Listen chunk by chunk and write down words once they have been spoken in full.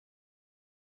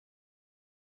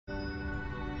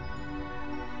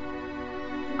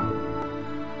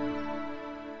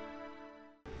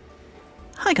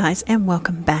Hi guys, and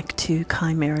welcome back to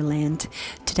Chimeraland.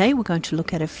 Today we're going to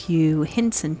look at a few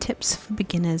hints and tips for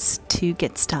beginners to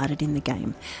get started in the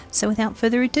game. So without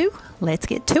further ado, let's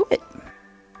get to it.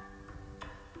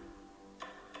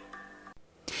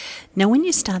 Now when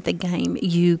you start the game,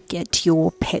 you get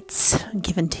your pets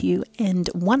given to you, and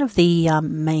one of the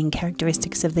main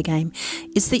characteristics of the game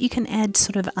is that you can add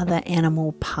sort of other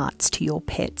animal parts to your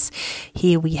pets.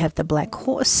 Here we have the black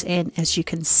horse, and as you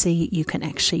can see, you can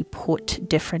actually put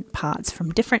different parts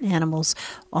from different animals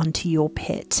onto your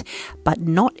pet, but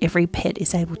not every pet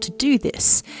is able to do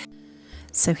this.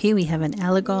 So here we have an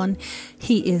Allegon.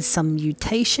 He is some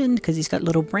mutation because he's got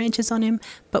little branches on him,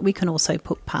 but we can also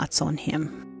put parts on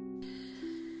him.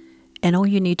 And all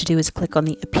you need to do is click on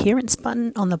the appearance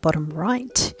button on the bottom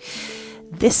right.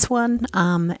 This one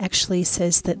actually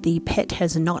says that the pet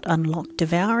has not unlocked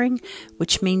devouring,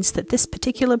 which means that this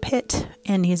particular pet,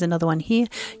 and here's another one here,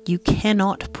 you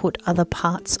cannot put other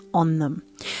parts on them.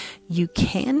 You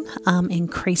can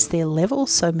increase their level,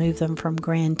 so move them from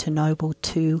Grand to Noble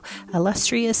to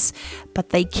Illustrious, but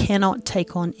they cannot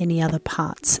take on any other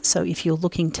parts. So if you're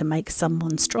looking to make some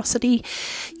monstrosity,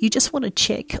 you just want to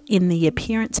check in the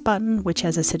appearance button, which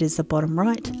as I said is the bottom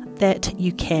right, that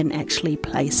you can actually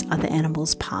place other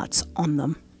animals' parts on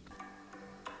them.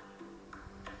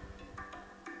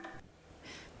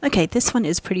 Okay, this one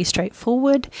is pretty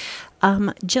straightforward.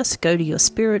 Just go to your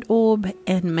spirit orb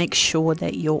and make sure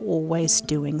that you're always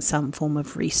doing some form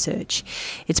of research.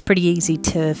 It's pretty easy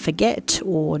to forget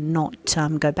or not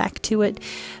go back to it,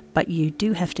 but you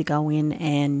do have to go in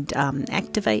and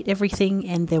activate everything,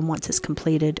 and then once it's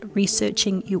completed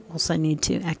researching, you also need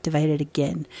to activate it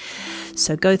again.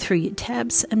 So go through your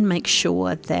tabs and make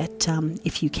sure that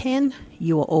if you can,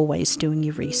 you are always doing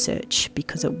your research,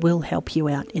 because it will help you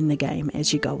out in the game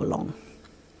as you go along.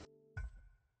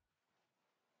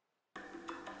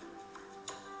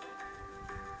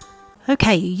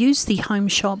 Okay, you use the home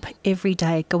shop every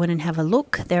day. Go in and have a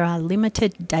look. There are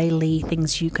limited daily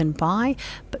things you can buy,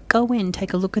 but go in,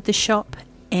 take a look at the shop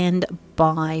and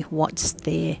buy what's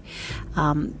there.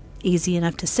 Easy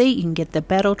enough to see. You can get the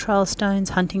battle trial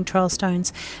stones, hunting trial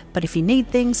stones, but if you need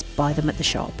things, buy them at the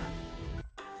shop.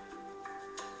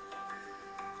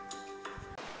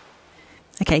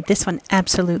 Okay, this one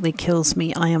absolutely kills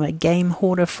me. I am a game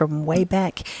hoarder from way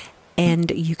back,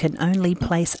 and you can only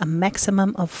place a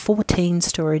maximum of 14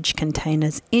 storage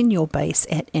containers in your base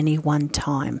at any one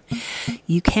time.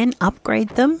 You can upgrade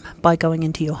them by going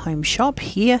into your home shop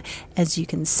here, as you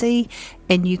can see,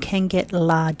 and you can get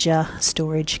larger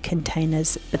storage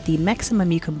containers, but the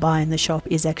maximum you can buy in the shop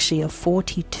is actually a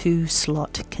 42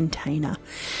 slot container.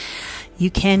 You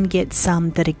can get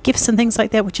some that are gifts and things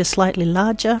like that, which are slightly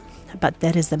larger, but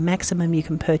that is the maximum you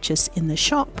can purchase in the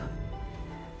shop.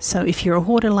 So if you're a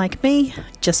hoarder like me,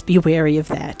 just be wary of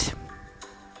that.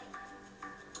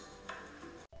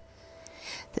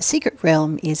 The Secret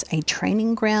Realm is a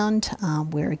training ground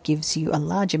where it gives you a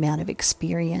large amount of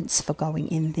experience for going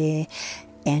in there,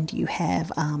 and you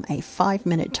have a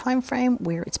 5-minute time frame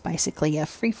where it's basically a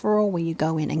free-for-all where you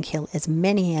go in and kill as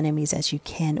many enemies as you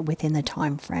can within the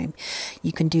time frame.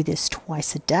 You can do this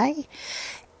twice a day.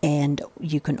 And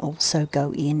you can also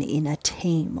go in a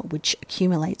team, which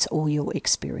accumulates all your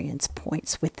experience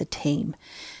points with the team.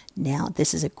 Now,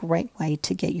 this is a great way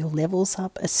to get your levels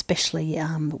up, especially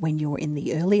when you're in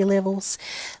the earlier levels.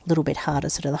 A little bit harder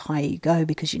sort of the higher you go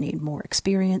because you need more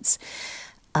experience.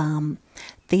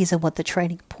 These are what the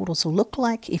training portals will look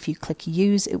like. If you click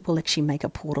use, it will actually make a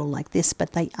portal like this,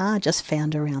 but they are just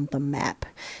found around the map.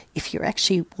 If you're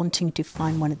actually wanting to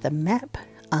find one of the map,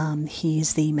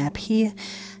 here's the map here.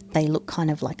 They look kind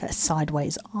of like a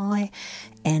sideways eye,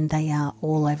 and they are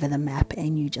all over the map,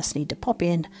 and you just need to pop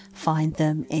in, find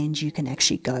them, and you can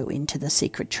actually go into the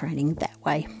secret training that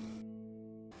way.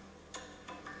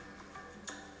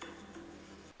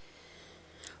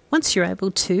 Once you're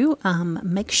able to,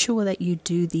 make sure that you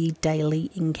do the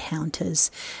daily encounters.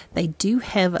 They do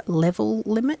have level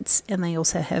limits and they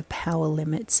also have power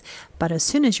limits, but as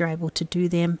soon as you're able to do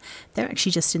them, they're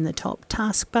actually just in the top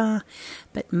taskbar,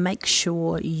 but make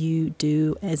sure you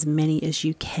do as many as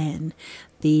you can.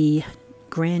 The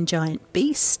Grand Giant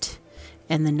Beast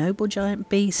and the Noble Giant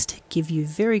Beast give you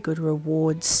very good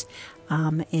rewards,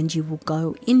 and you will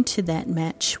go into that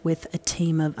match with a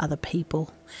team of other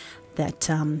people that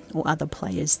or other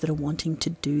players that are wanting to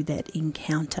do that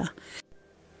encounter.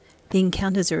 The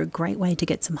encounters are a great way to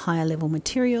get some higher level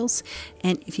materials,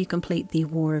 and if you complete the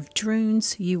War of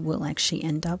Drones, you will actually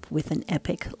end up with an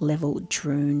epic level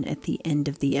drone at the end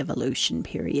of the evolution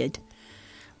period,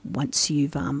 once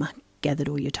you've gathered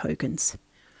all your tokens.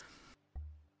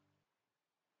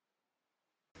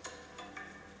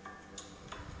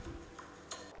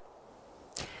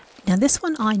 this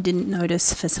one I didn't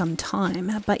notice for some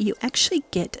time, but you actually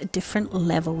get different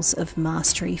levels of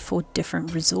mastery for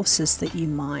different resources that you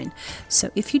mine.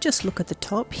 So if you just look at the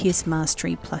top, here's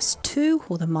mastery +2,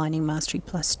 or the mining mastery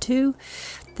 +2.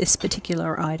 This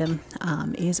particular item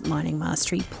is mining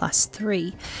mastery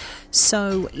 +3.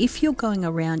 So if you're going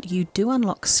around, you do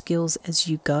unlock skills as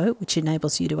you go, which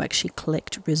enables you to actually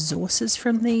collect resources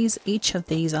from these. Each of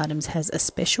these items has a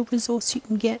special resource you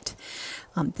can get.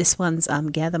 This one's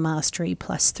gather mastery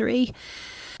 +3.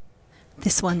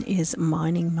 This one is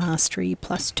mining mastery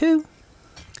 +2.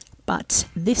 But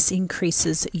this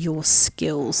increases your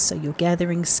skills, so your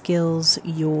gathering skills,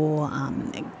 your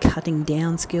cutting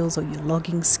down skills, or your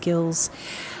logging skills,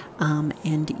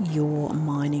 and your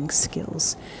mining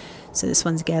skills. So this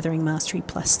one's gathering mastery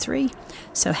 +3.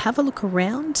 So have a look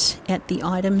around at the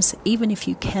items. Even if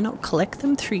you cannot collect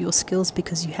them through your skills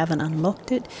because you haven't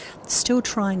unlocked it, still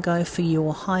try and go for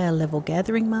your higher level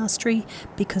gathering mastery,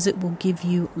 because it will give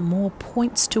you more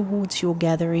points towards your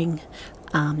gathering,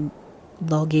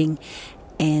 logging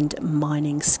and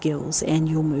mining skills, and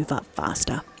you'll move up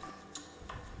faster.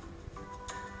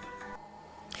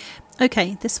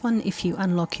 Okay, this one, if you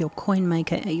unlock your coin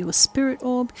maker at your spirit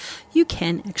orb, you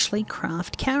can actually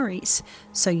craft cowries.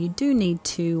 So you do need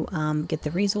to get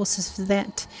the resources for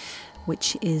that,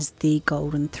 which is the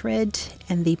golden thread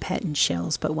and the pattern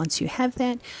shells. But once you have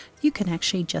that, you can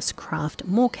actually just craft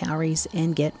more cowries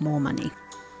and get more money.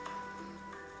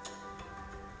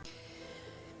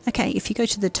 Okay, if you go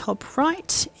to the top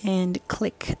right and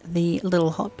click the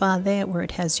little hotbar there where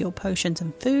it has your potions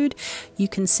and food, you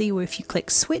can see where if you click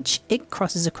switch, it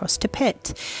crosses across to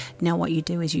pet. Now what you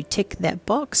do is you tick that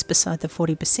box beside the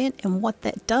 40%, and what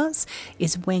that does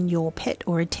is when your pet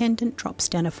or attendant drops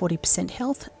down to 40%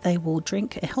 health, they will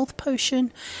drink a health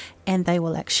potion and they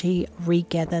will actually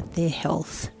regather their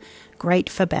health. Great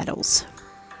for battles.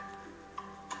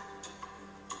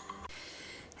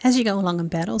 As you go along in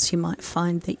battles, you might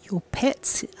find that your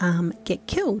pets get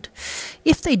killed.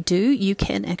 If they do, you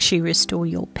can actually restore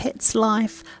your pet's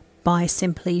life by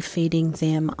simply feeding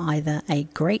them either a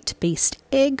great beast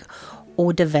egg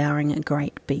or devouring a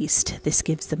great beast. This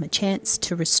gives them a chance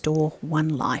to restore 1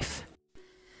 life.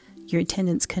 Your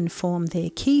attendants can form their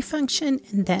key function,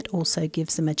 and that also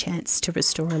gives them a chance to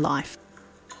restore a life.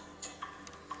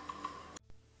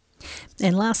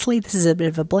 And lastly, this is a bit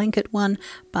of a blanket one,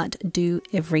 but do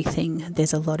everything.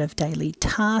 There's a lot of daily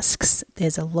tasks.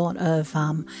 There's a lot of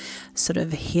sort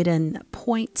of hidden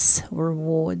points,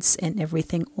 rewards, and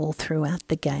everything all throughout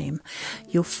the game.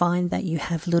 You'll find that you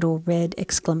have little red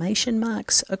exclamation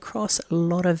marks across a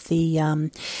lot of the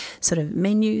sort of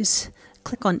menus.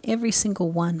 Click on every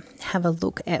single one, have a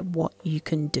look at what you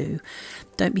can do.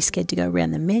 Don't be scared to go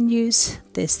around the menus.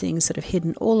 There's things that are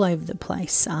hidden all over the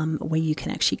place where you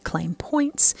can actually claim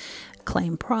points,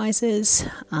 claim prizes,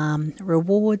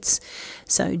 rewards.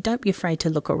 So don't be afraid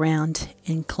to look around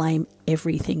and claim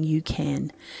everything you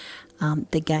can.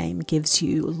 The game gives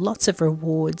you lots of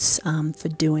rewards for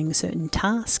doing certain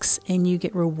tasks, and you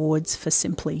get rewards for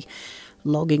simply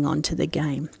logging onto the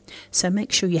game. So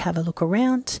make sure you have a look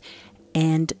around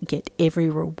and get every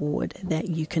reward that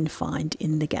you can find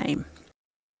in the game.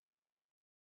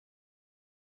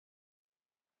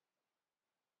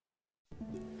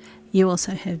 You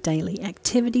also have daily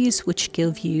activities which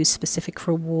give you specific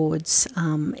rewards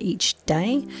each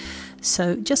day.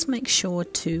 So just make sure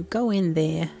to go in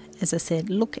there, as I said,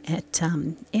 look at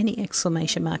any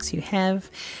exclamation marks you have,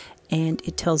 and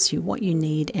it tells you what you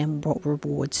need and what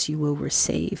rewards you will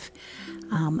receive.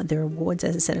 The rewards,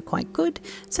 as I said, are quite good,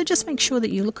 so just make sure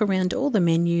that you look around all the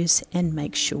menus and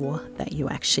make sure that you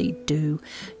actually do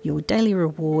your daily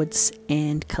rewards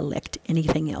and collect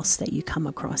anything else that you come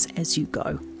across as you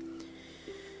go.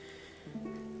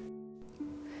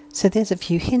 So there's a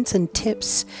few hints and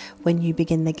tips when you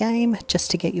begin the game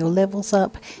just to get your levels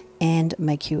up and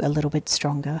make you a little bit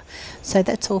stronger. So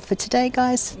that's all for today,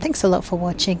 guys. Thanks a lot for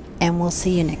watching, and we'll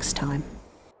see you next time.